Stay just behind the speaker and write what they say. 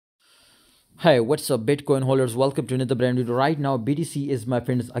Hey, what's up, Bitcoin holders? Welcome to another brand video. Right now, BTC is, my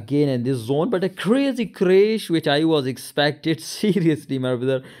friends, again in this zone, but a crazy crash which I was expected. Seriously, my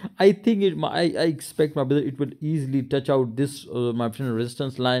brother. I think I expect, my brother, it will easily touch out this, my friend,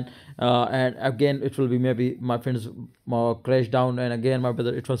 resistance line, and again it will be maybe, my friends, crash down, and again, my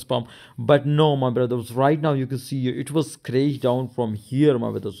brother, it was pump. But no, my brothers, right now you can see it was crash down from here, my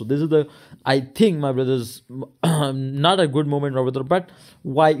brother. So this is the, I think, my brothers, not a good moment, my brother. But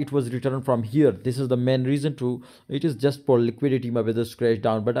why it was returned from here, this is the main reason to, it is just for liquidity, my brothers, crash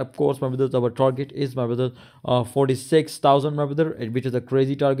down. But of course, my brothers, our target is, my brother, 46,000, my brother, which is a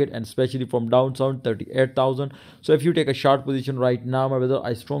crazy target, and especially from downtown 38,000. So if you take a short position right now, my brother,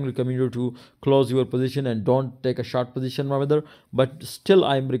 I strongly recommend you to close your position and don't take a short position, my brother. But still,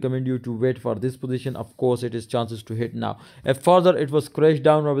 I recommend you to wait for this position. Of course, it is chances to hit now. If further it was crashed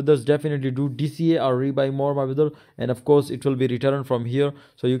down, my brothers, definitely do DCA or rebuy more, my brother. And of course, it will be returned from here,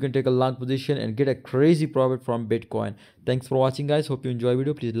 so you can take a long position and get a crazy profit from Bitcoin. Thanks for watching, guys. Hope you enjoy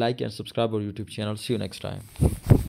video. Please like and subscribe our YouTube channel. See you next time.